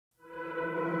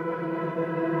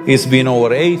It's been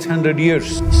over 800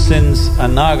 years since a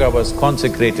Naga was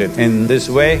consecrated in this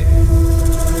way.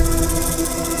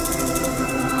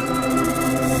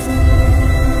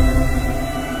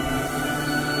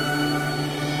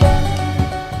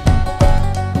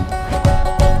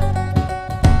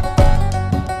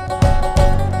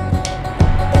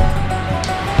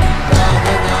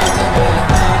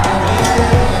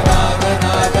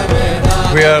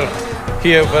 We are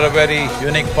here for a very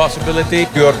unique possibility.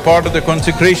 You are part of the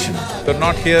consecration. You're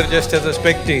not here just as a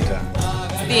spectator.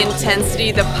 The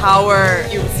intensity, the power,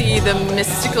 you see the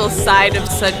mystical side of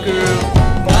Sadhguru.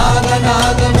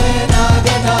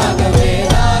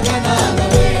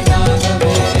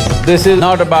 This is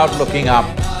not about looking up,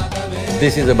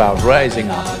 this is about rising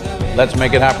up. Let's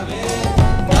make it happen.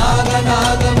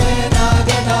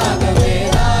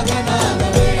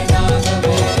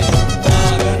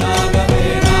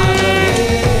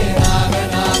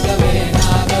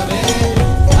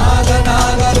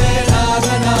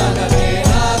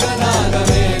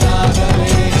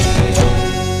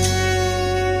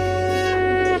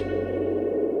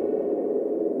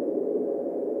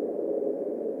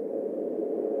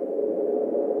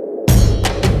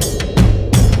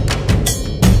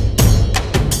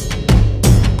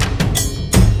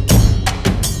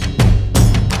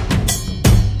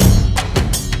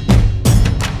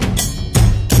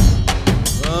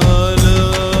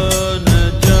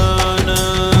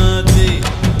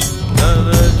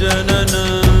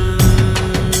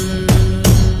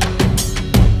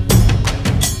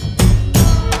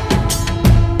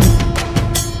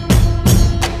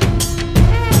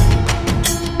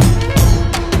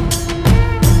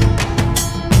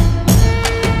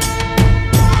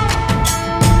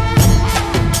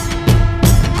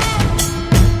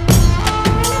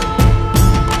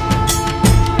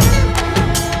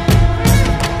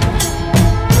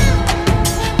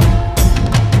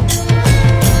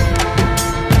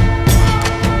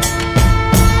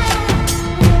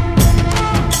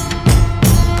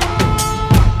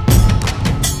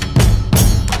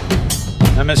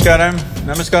 Namaskaram,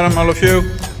 namaskaram all of you.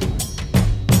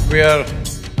 We are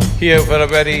here for a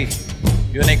very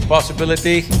unique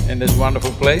possibility in this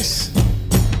wonderful place.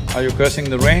 Are you cursing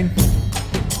the rain?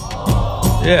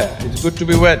 Yeah, it's good to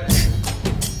be wet.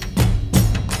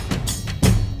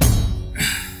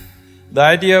 The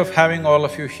idea of having all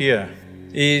of you here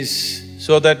is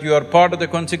so that you are part of the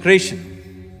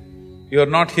consecration. You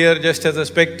are not here just as a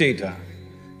spectator.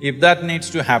 If that needs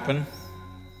to happen,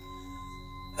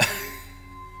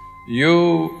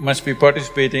 you must be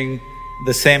participating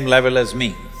the same level as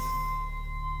me,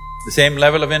 the same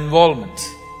level of involvement.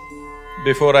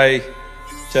 Before I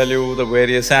tell you the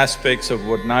various aspects of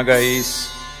what Naga is,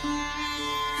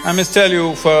 I must tell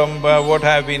you from what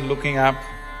I've been looking up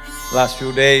last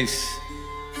few days,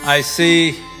 I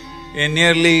see in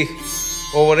nearly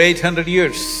over 800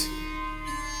 years,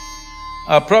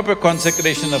 a proper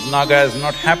consecration of Naga has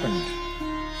not happened.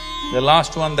 The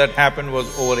last one that happened was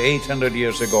over 800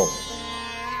 years ago.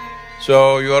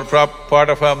 So you are part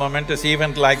of a momentous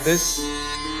event like this.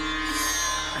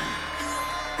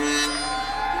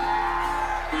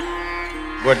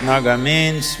 What Naga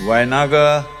means, why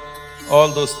Naga, all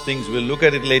those things we'll look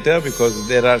at it later because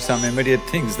there are some immediate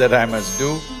things that I must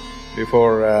do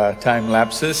before time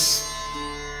lapses.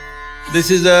 This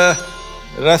is a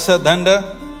rasa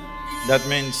danda, that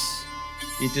means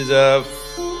it is a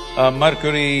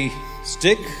mercury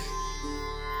stick.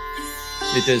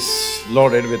 It is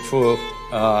loaded with full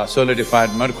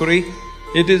solidified mercury.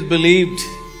 It is believed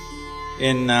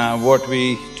in what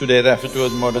we today refer to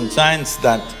as modern science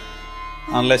that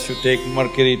unless you take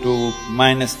mercury to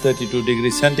minus 32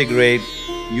 degrees centigrade,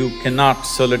 you cannot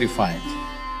solidify it.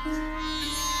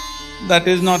 That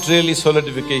is not really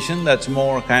solidification, that's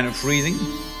more kind of freezing.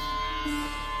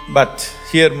 But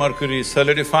here mercury is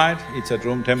solidified, it's at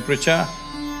room temperature.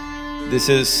 This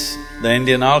is the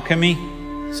Indian alchemy.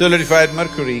 Solidified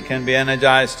mercury can be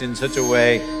energized in such a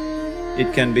way,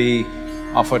 it can be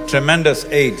of a tremendous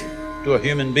aid to a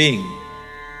human being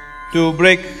to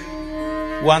break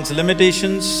one's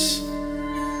limitations,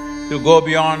 to go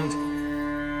beyond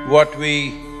what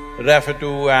we refer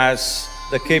to as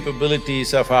the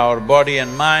capabilities of our body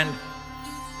and mind,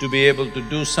 to be able to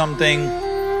do something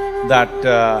that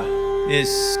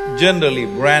is generally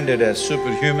branded as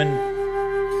superhuman,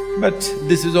 but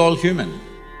this is all human.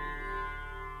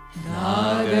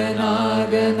 Naga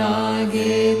Naga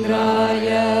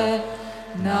Nagendraya,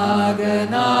 Naga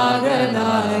Naga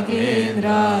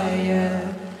Nagendraya,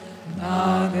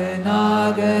 Naga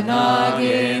Naga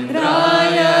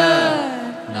Nagendraya,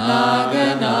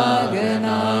 Naga Naga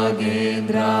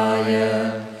Nagendraya,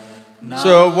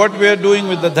 So what we are doing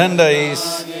with the danda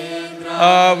is,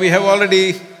 we have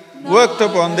already worked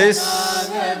upon this.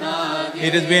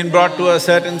 It has been brought to a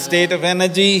certain state of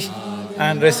energy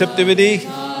and receptivity.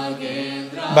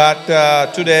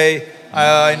 But today,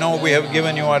 I know we have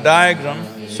given you a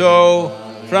diagram. So,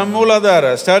 from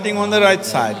Mooladhara, starting on the right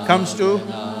side, comes to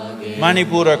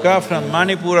Manipuraka, from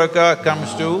Manipuraka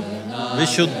comes to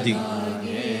Vishuddhi.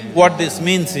 What this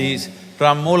means is,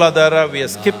 from Mooladhara we are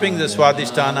skipping the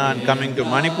Swadhisthana and coming to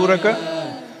Manipuraka,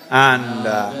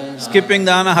 and skipping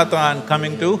the Anahata and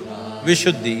coming to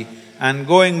Vishuddhi, and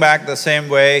going back the same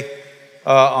way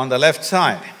on the left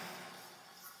side.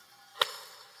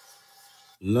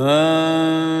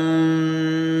 Lam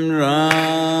Ram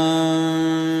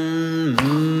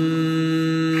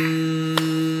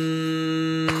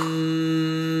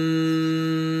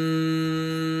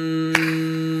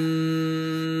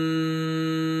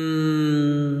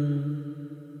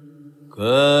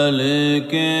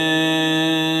Kalike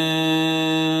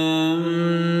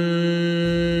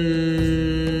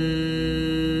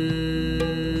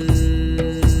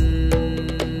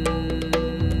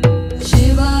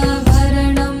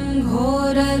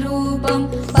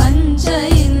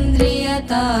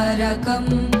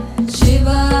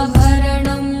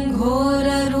शिवाभरणं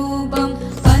घोररूपं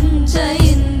पंच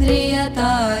इन्द्रियतारकम्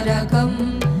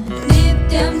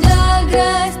नित्यं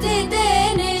जाग्रस्थिते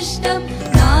निष्ठं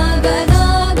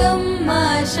नागनागम्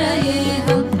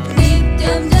आश्रयेऽहम्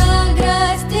नित्यं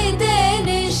जाग्रस्थिते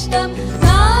निष्ठं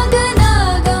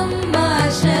नागनागम्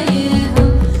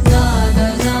आश्रयेऽहम्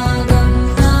नागनागम्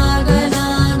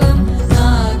नागनागम्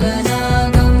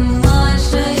नागनागम्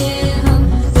आश्रयेऽहम्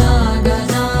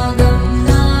नागनागम्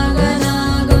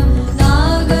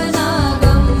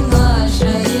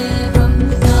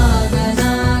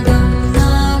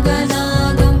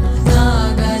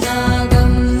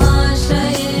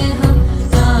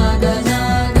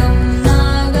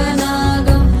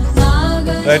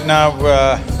Right now,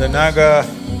 the Naga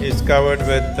is covered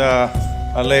with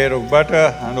a layer of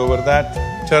butter, and over that,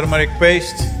 turmeric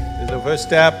paste is the first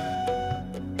step.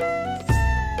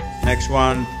 Next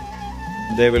one,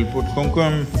 they will put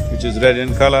kumkum, which is red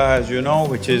in color, as you know,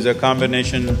 which is a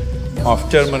combination of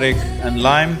turmeric and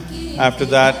lime. After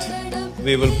that,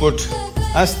 we will put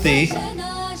asti,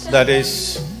 that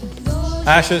is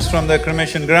ashes from the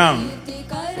cremation ground,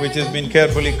 which has been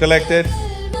carefully collected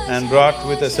and brought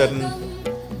with a certain…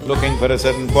 looking for a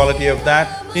certain quality of that.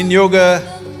 In yoga,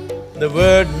 the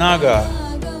word Naga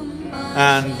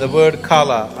and the word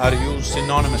Kala are used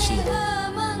synonymously.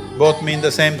 Both mean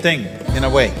the same thing in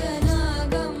a way.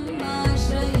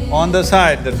 On the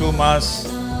side, the two mas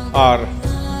are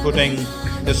putting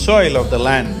the soil of the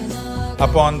land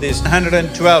upon these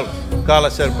 112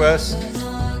 Kala Sarpas,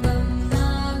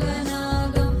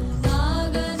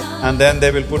 and then they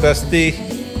will put asti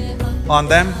on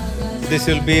them. This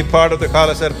will be part of the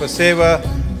Kala Sarpa Seva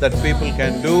that people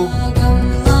can do.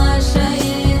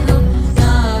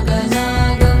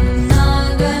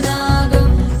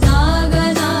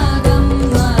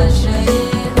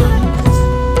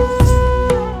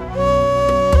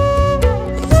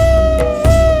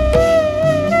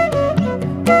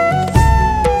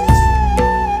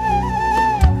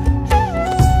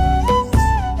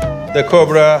 The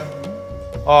cobra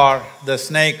or the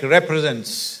snake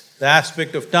represents the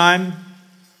aspect of time.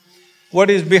 What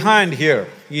is behind here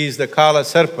is the Kala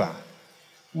Sarpa.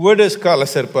 What does Kala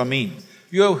Sarpa mean?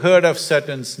 You have heard of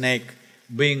certain snake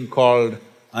being called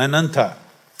Ananta.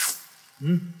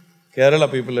 Kerala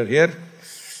people are here.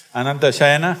 Ananta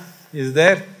Shayana is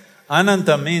there.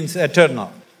 Ananta means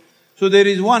eternal. So there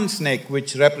is one snake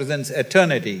which represents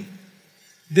eternity.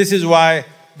 This is why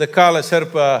the Kala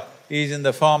Sarpa is in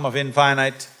the form of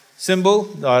infinite symbol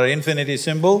or infinity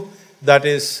symbol. That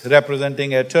is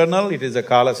representing eternal, it is a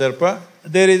Kala Sarpa.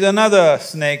 There is another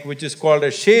snake which is called a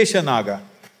Shesha Naga.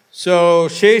 So,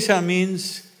 Shesha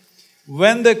means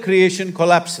when the creation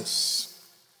collapses,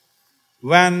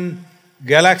 when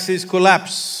galaxies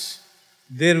collapse,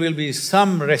 there will be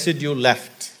some residue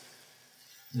left.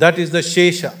 That is the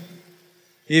Shesha.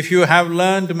 If you have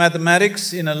learned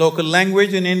mathematics in a local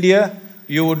language in India,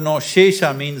 you would know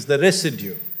Shesha means the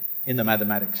residue in the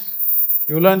mathematics.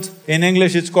 You learnt in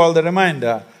English it's called the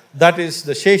remainder, that is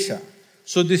the Shesha.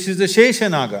 So this is the Shesha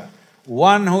Naga,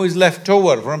 one who is left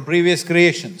over from previous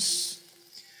creations.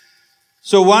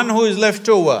 So one who is left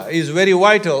over is very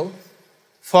vital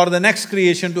for the next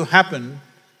creation to happen,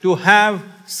 to have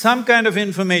some kind of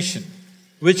information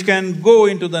which can go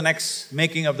into the next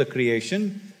making of the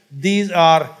creation. These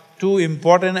are two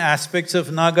important aspects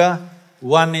of Naga.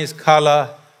 One is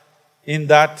Kala, in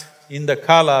the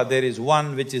Kala there is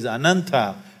one which is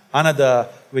Ananta, another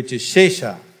which is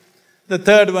Shesha. The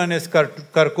third one is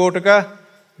Karkotaka,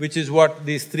 which is what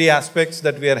these three aspects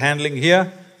that we are handling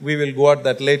here. We will go at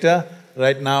that later.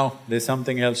 Right now, there's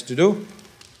something else to do.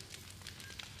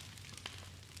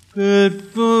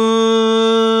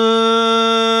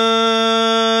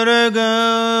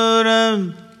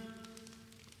 Karpuragauram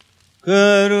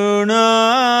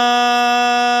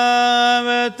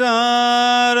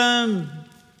Karunavataram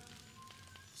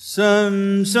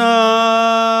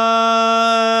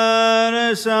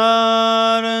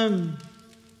Samsarasaram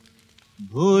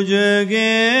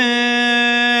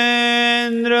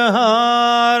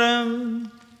Bhujagendraharam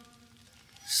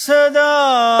Sada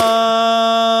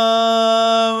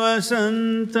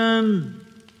vasantam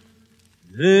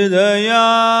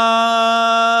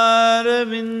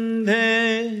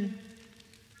hridayarvindhe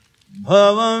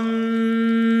bhavam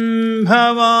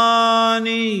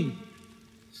bhavani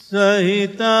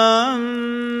sahitam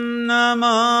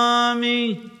namami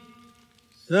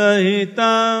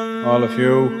sahitam. All of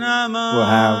you who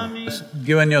have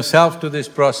given yourself to this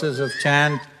process of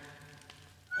chant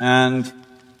and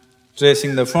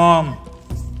tracing the form,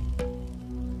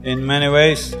 in many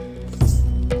ways,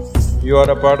 you are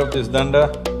a part of this danda.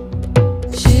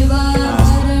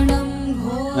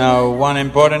 Now, one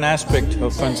important aspect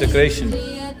of consecration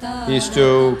is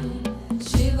to…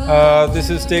 this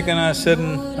has taken a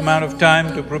certain amount of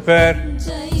time to prepare.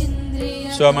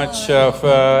 So much of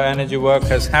energy work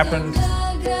has happened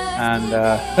and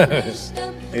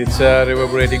it's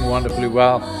reverberating wonderfully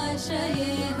well.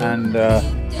 And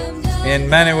in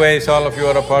many ways, all of you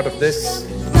are a part of this.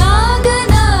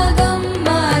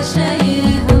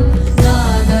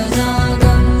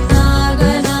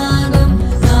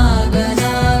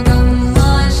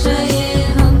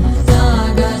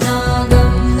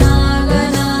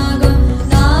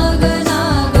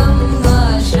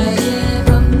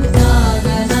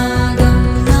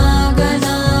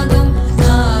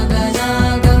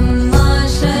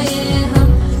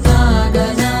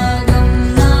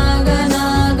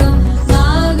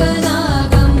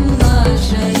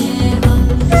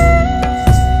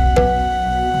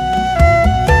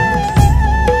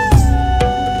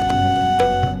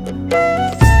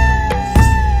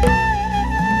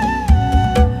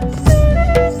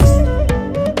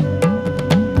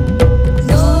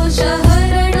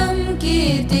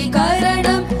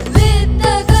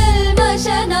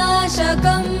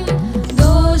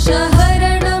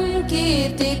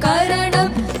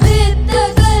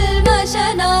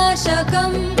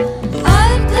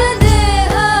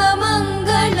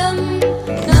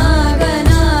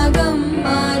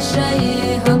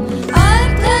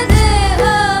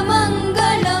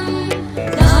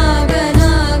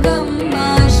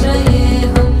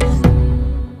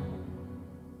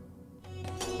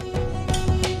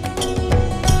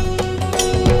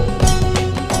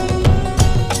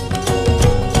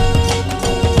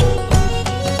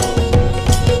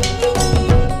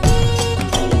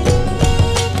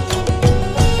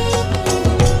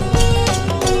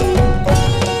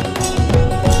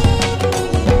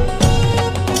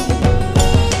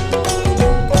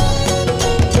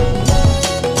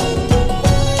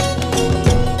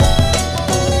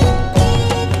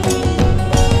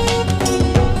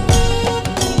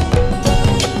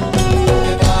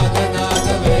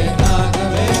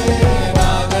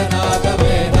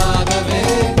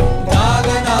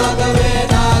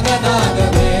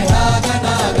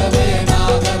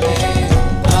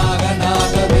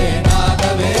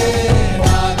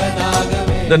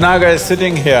 The Naga is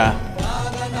sitting here.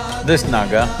 This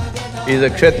Naga is a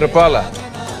Kshetrapala.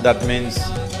 That means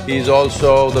he is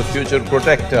also the future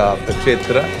protector of the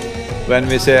Kshetra. When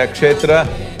we say a Kshetra,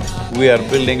 we are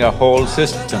building a whole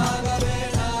system.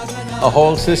 A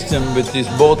whole system which is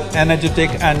both energetic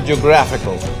and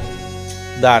geographical,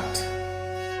 that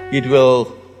it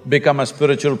will become a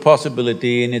spiritual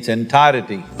possibility in its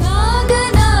entirety.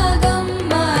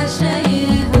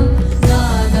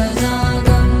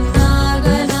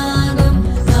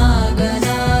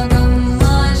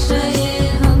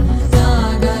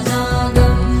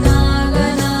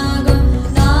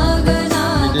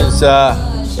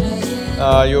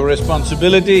 Your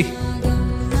responsibility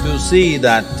to see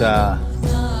that the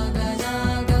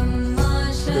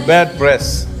bad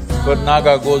press for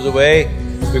Naga goes away,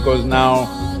 because now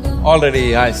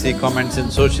already I see comments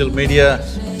in social media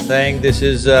saying this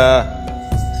is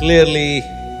clearly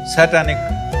satanic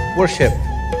worship.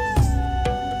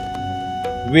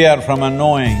 We are from a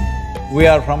knowing, we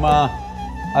are from a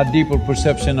deeper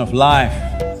perception of life,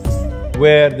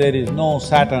 where there is no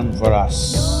Saturn for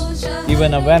us.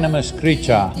 Even a venomous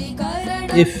creature,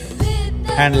 if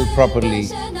handled properly,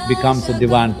 becomes a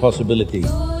divine possibility.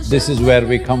 This is where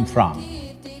we come from.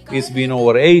 It's been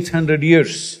over 800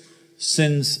 years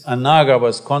since a Naga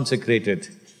was consecrated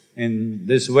in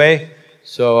this way.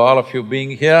 So all of you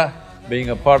being here, being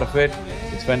a part of it,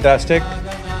 it's fantastic.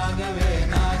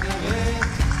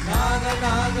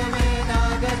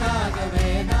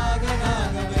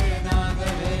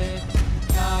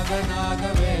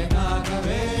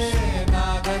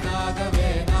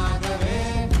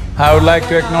 I would like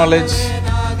to acknowledge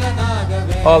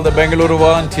all the Bengaluru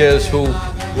volunteers who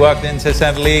worked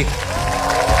incessantly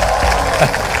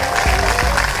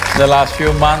the last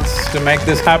few months to make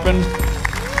this happen,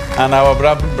 and our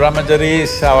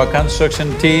brahmacharis, our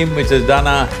construction team which has done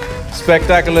a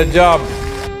spectacular job.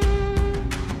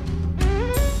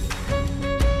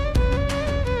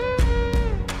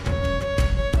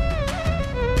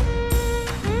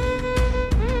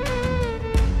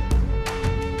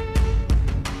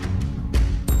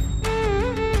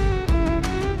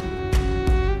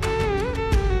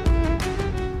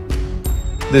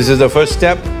 This is the first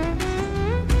step.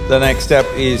 The next step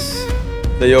is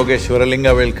the Yogeshwara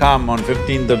Linga will come on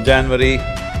 15th of January.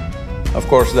 Of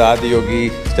course, the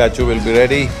Adiyogi statue will be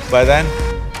ready by then,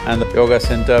 and the yoga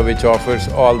center which offers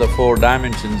all the 4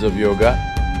 dimensions of yoga.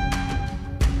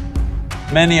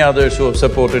 Many others who have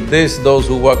supported this, those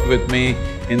who worked with me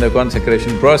in the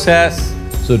consecration process.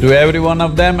 So to every one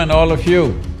of them and all of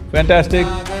you, fantastic.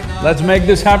 Let's make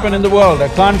this happen in the world, a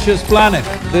conscious planet.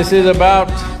 This is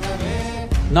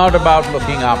not about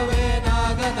looking up,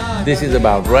 this is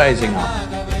about rising up.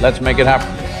 Let's make it happen.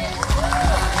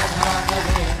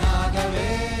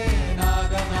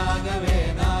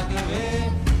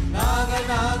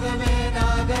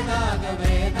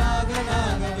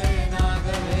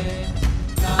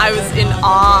 I was in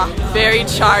awe, very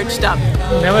charged up.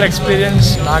 Never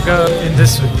experienced Naga in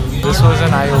this way. This was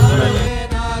an eye-opener.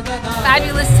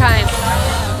 Fabulous time.